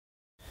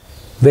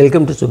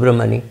Welcome to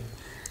Subramani.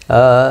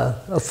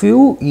 A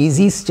few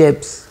easy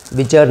steps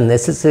which are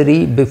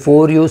necessary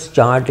before you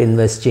start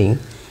investing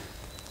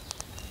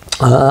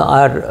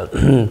are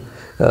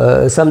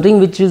something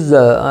which is,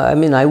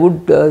 I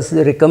would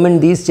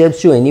recommend these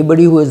steps to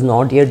anybody who has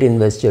not yet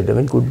invested.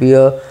 Could be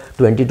a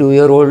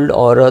 22-year-old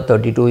or a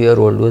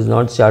 32-year-old who has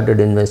not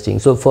started investing.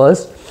 So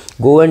first,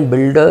 go and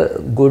build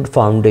a good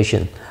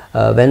foundation.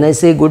 When I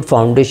say good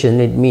foundation,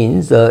 it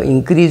means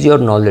increase your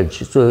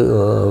knowledge.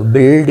 So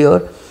build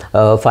your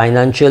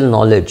financial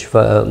knowledge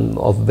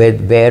of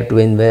where to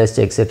invest,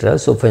 etc.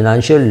 So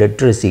financial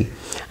literacy,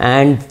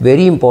 and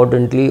very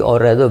importantly, or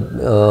rather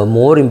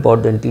more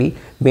importantly,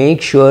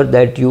 make sure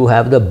that you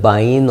have the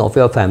buy-in of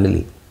your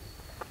family.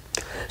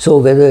 So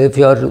whether if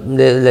you're,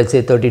 let's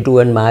say, 32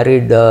 and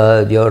married,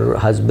 your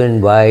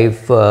husband,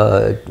 wife,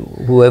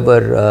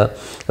 whoever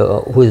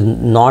who is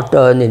not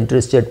an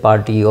interested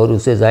party or who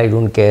says I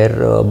don't care,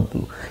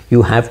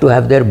 you have to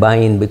have their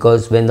buy-in,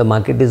 because when the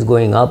market is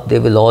going up, they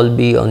will all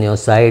be on your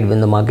side. When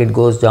the market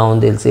goes down,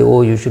 they'll say,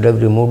 oh, you should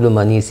have removed the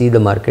money, see the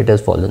market has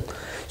fallen.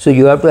 So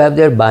you have to have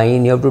their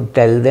buy-in. You have to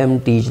tell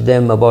them, teach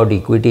them about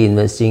equity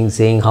investing,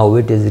 saying how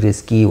it is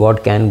risky,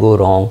 what can go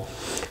wrong.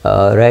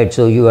 Right,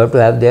 so you have to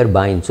have their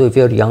buy-in. So if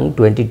you're young,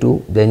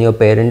 22, then your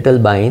parental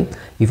buy-in.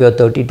 If you're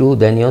 32,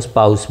 then your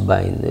spouse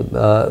buy-in.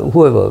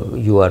 Whoever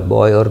you are,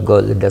 boy or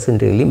girl, it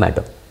doesn't really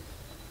matter.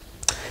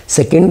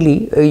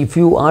 Secondly, if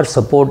you are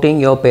supporting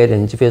your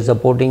parents, if you're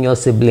supporting your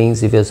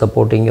siblings, if you're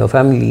supporting your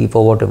family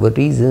for whatever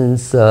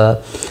reasons,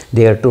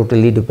 they are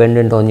totally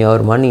dependent on your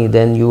money,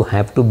 then you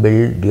have to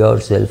build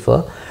yourself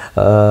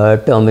a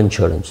term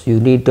insurance. You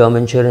need term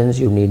insurance,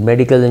 you need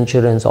medical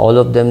insurance, all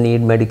of them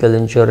need medical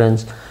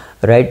insurance.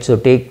 Right, so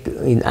take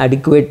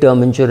adequate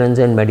term insurance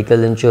and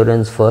medical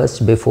insurance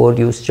first before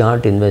you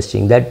start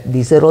investing.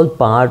 These are all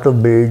part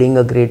of building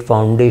a great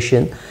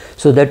foundation,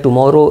 so that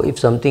tomorrow if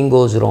something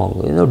goes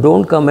wrong,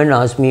 don't come and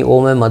ask me, oh,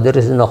 my mother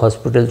is in the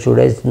hospital, should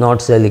I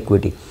not sell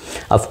equity?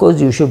 Of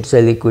course you should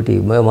sell equity.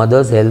 My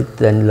mother's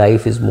health and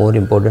life is more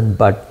important,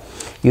 but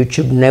you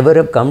should never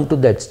have come to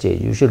that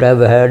stage. You should have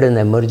had an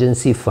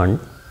emergency fund,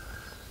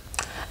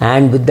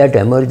 and with that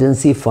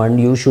emergency fund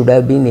you should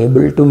have been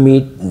able to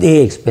meet the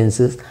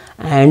expenses,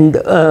 and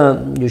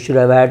you should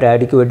have had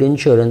adequate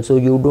insurance, so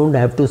you don't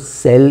have to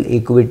sell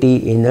equity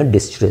in a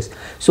distress.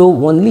 So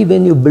only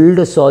when you build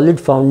a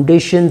solid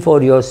foundation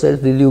for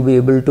yourself will you be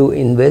able to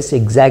invest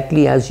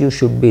exactly as you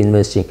should be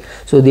investing.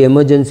 So the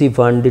emergency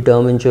fund, the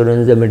term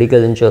insurance, the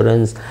medical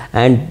insurance,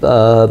 and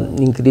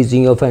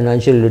increasing your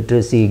financial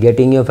literacy,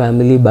 getting your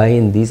family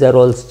buy-in, these are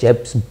all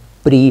steps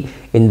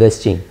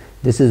pre-investing.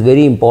 This is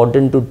very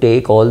important to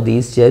take all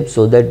these steps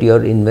so that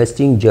your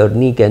investing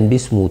journey can be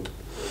smooth.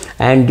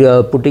 And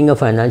putting a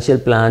financial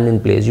plan in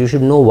place. You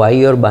should know why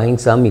you're buying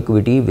some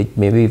equity, which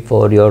may be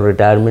for your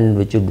retirement,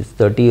 which is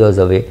 30 years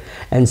away,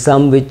 and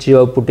some which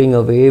you're putting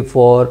away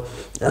for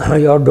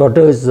your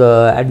daughter's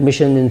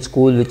admission in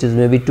school, which is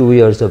maybe 2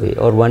 years away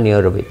or 1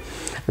 year away.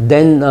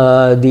 Then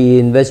the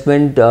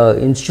investment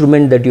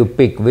instrument that you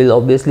pick will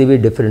obviously be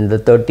different. The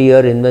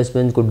 30-year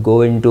investment could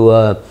go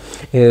into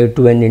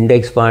to an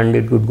index fund,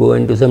 it could go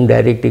into some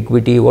direct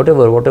equity,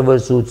 whatever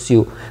suits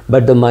you.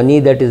 But the money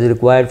that is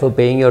required for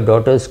paying your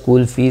daughter's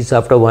school fees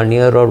after 1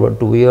 year or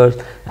 2 years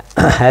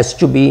has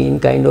to be in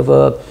kind of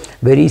a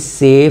very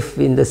safe,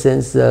 in the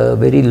sense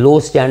very low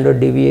standard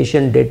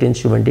deviation debt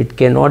instrument. It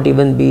cannot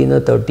even be in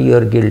a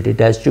 30-year gilt. It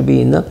has to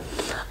be in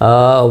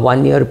a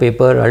 1 year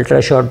paper,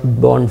 ultra short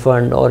bond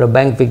fund, or a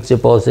bank fixed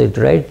deposit,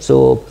 right?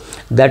 So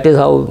that is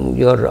how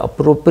your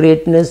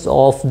appropriateness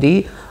of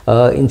the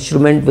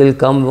instrument will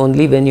come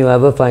only when you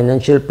have a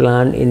financial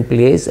plan in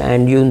place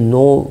and you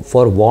know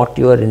for what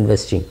you are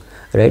investing,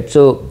 right?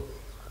 So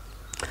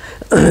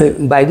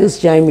by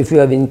this time, if you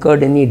have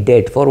incurred any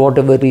debt for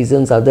whatever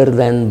reasons other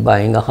than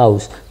buying a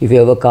house, if you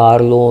have a car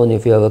loan,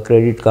 if you have a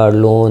credit card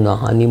loan, a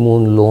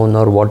honeymoon loan,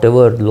 or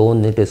whatever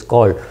loan it is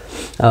called,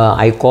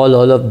 I call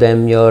all of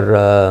them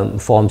your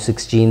Form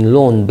 16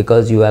 loan,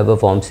 because you have a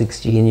Form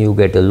 16, you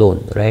get a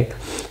loan, right?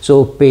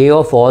 So pay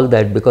off all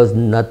that, because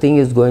nothing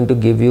is going to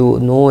give you,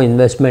 no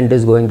investment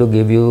is going to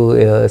give you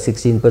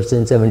 16%,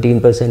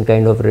 17%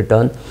 kind of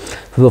return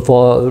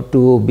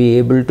to be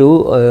able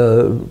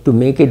to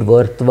make it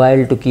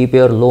worthwhile to keep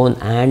your loan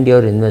and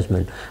your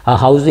investment. A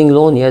housing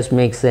loan, yes,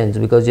 makes sense,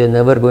 because you're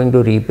never going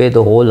to repay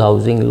the whole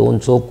housing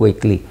loan so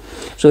quickly.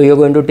 So you're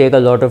going to take a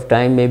lot of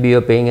time. Maybe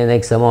you're paying an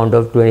X amount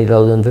of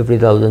 20,000,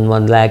 50,000,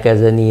 1 lakh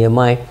as an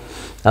EMI.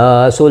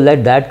 So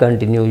let that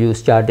continue, you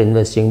start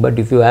investing. But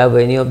if you have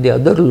any of the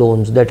other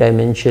loans that I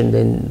mentioned,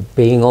 then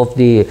paying off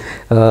the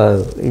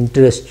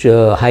interest,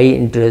 high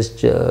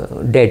interest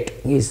debt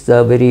is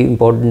a very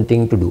important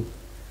thing to do.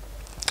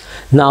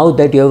 Now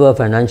that you have a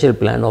financial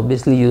plan,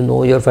 obviously you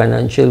know your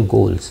financial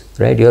goals,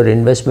 right? Your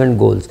investment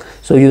goals.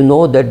 So you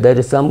know that there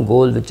is some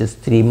goal which is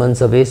 3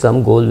 months away,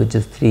 some goal which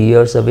is 3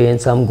 years away,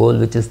 and some goal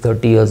which is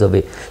 30 years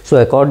away. So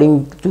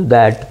according to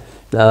that,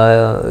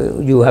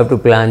 you have to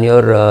plan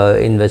your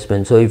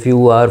investment. So if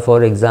you are,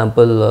 for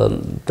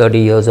example, 30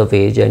 years of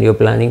age and you're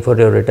planning for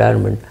your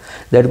retirement,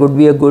 that could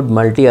be a good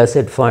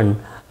multi-asset fund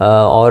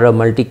or a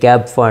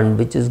multi-cap fund,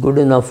 which is good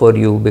enough for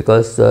you,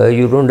 because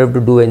you don't have to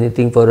do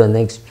anything for the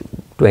next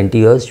 20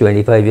 years,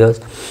 25 years.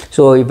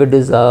 So if it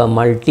is a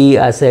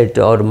multi-asset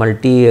or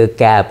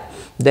multi-cap,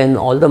 then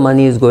all the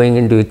money is going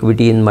into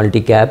equity in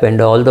multi-cap,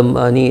 and all the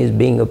money is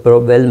being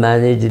well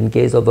managed in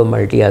case of a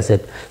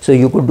multi-asset. So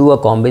you could do a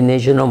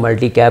combination of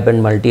multi-cap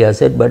and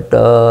multi-asset, but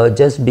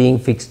just being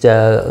fixed,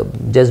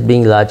 just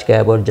being large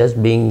cap or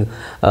just being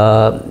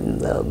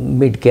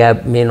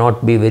mid-cap may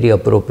not be very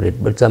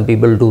appropriate, but some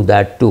people do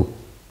that too,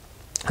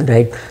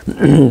 right?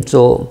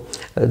 So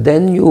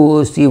then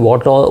you see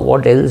what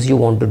else you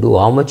want to do,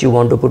 how much you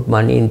want to put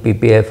money in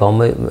PPF, how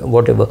much,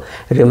 whatever.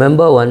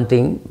 Remember one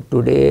thing,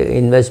 today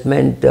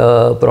investment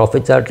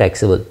profits are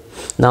taxable.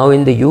 Now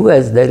in the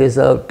US there is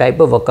a type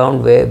of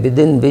account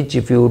within which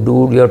if you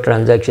do your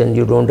transaction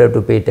you don't have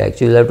to pay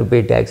tax. You will have to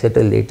pay tax at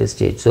a later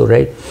stage. So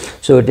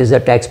so it is a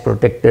tax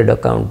protected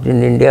account.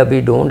 In India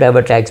we don't have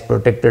a tax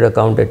protected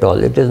account at all.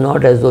 It is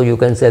not as though you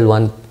can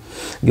sell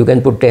you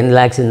can put 10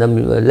 lakhs in the,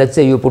 let's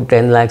say you put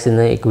 10 lakhs in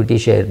the equity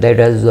share, that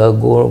has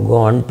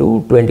gone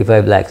to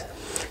 25 lakhs.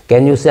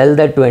 Can you sell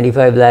that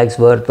 25 lakhs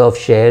worth of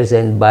shares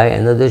and buy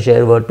another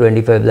share worth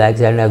 25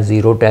 lakhs and have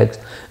zero tax?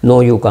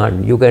 No, you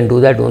can't. You can do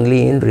that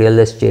only in real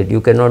estate.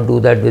 You cannot do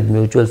that with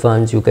mutual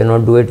funds. You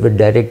cannot do it with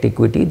direct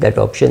equity. That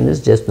option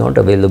is just not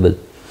available.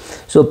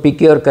 So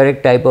pick your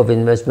correct type of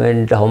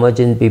investment, how much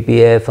in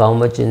PPF, how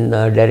much in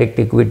direct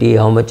equity,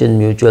 how much in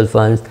mutual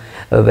funds,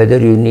 whether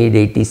you need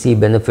ATC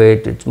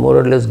benefit. It's more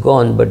or less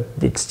gone, but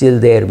it's still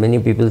there. Many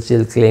people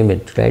still claim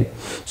it, right?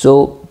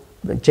 So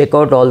check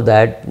out all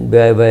that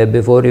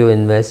before you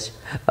invest.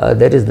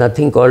 There is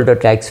nothing called a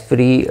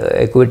tax-free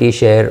equity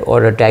share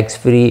or a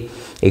tax-free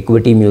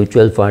equity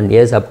mutual fund.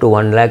 Yes, up to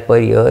 1 lakh per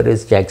year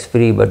is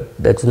tax-free, but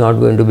that's not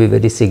going to be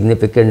very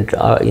significant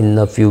in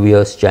a few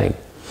years' time,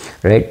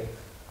 right?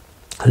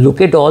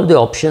 Look at all the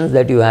options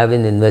that you have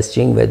in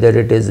investing, whether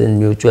it is in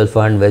mutual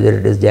fund, whether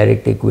it is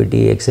direct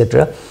equity,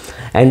 etc.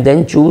 And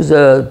then choose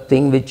a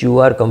thing which you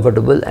are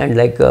comfortable, and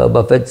like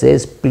Buffett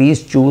says,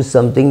 please choose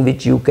something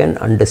which you can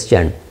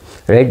understand,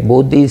 right?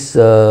 Both these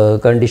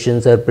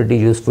conditions are pretty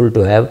useful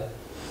to have.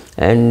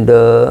 And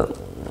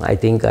I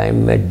think I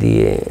am at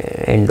the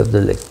end of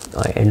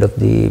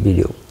the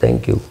video.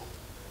 Thank you.